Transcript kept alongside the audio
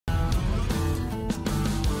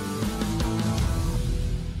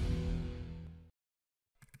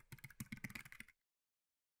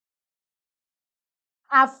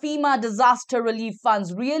Have FEMA disaster relief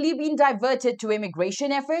funds really been diverted to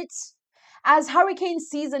immigration efforts? As hurricane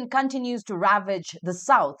season continues to ravage the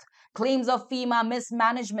South, claims of FEMA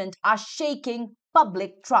mismanagement are shaking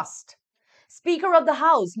public trust. Speaker of the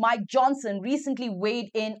House Mike Johnson recently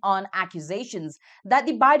weighed in on accusations that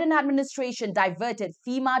the Biden administration diverted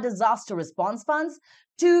FEMA disaster response funds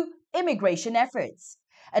to immigration efforts.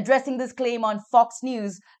 Addressing this claim on Fox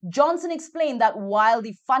News, Johnson explained that while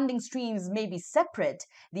the funding streams may be separate,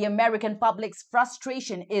 the American public's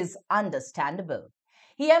frustration is understandable.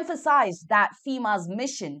 He emphasized that FEMA's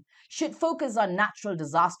mission should focus on natural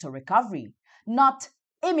disaster recovery, not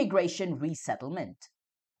immigration resettlement.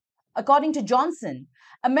 According to Johnson,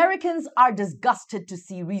 Americans are disgusted to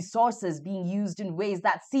see resources being used in ways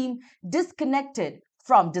that seem disconnected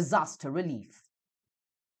from disaster relief.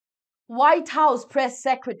 White House Press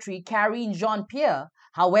Secretary Karine Jean-Pierre,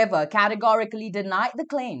 however, categorically denied the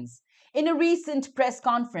claims. In a recent press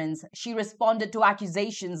conference, she responded to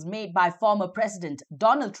accusations made by former President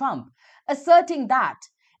Donald Trump, asserting that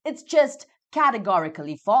it's just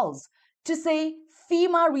categorically false to say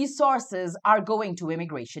FEMA resources are going to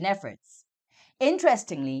immigration efforts.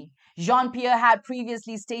 Interestingly, Jean-Pierre had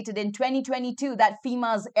previously stated in 2022 that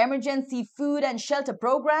FEMA's emergency food and shelter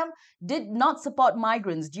program did not support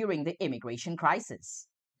migrants during the immigration crisis.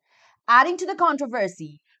 Adding to the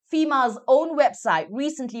controversy, FEMA's own website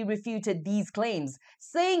recently refuted these claims,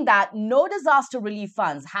 saying that no disaster relief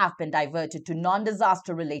funds have been diverted to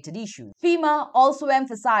non-disaster related issues. FEMA also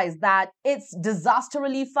emphasized that its disaster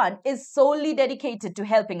relief fund is solely dedicated to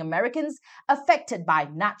helping Americans affected by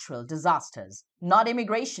natural disasters, not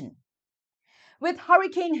immigration. With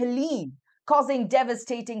Hurricane Helene causing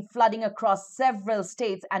devastating flooding across several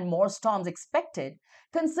states and more storms expected,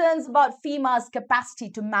 concerns about FEMA's capacity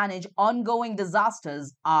to manage ongoing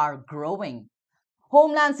disasters are growing.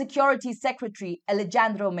 Homeland Security Secretary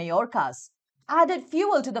Alejandro Mayorkas added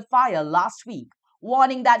fuel to the fire last week,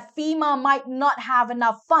 warning that FEMA might not have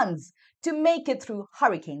enough funds to make it through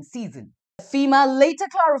hurricane season. FEMA later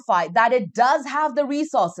clarified that it does have the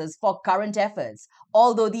resources for current efforts,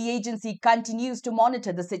 although the agency continues to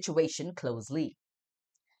monitor the situation closely.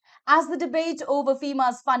 As the debate over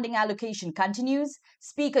FEMA's funding allocation continues,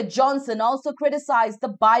 Speaker Johnson also criticized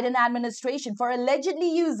the Biden administration for allegedly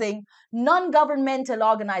using non-governmental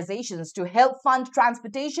organizations to help fund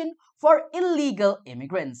transportation for illegal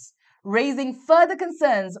immigrants, raising further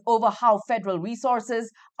concerns over how federal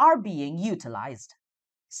resources are being utilized.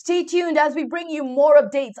 Stay tuned as we bring you more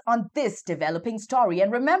updates on this developing story.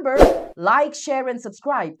 And remember, like, share, and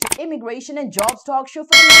subscribe to Immigration and Jobs Talk Show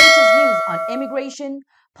for the latest news on immigration,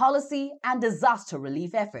 policy, and disaster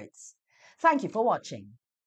relief efforts. Thank you for watching.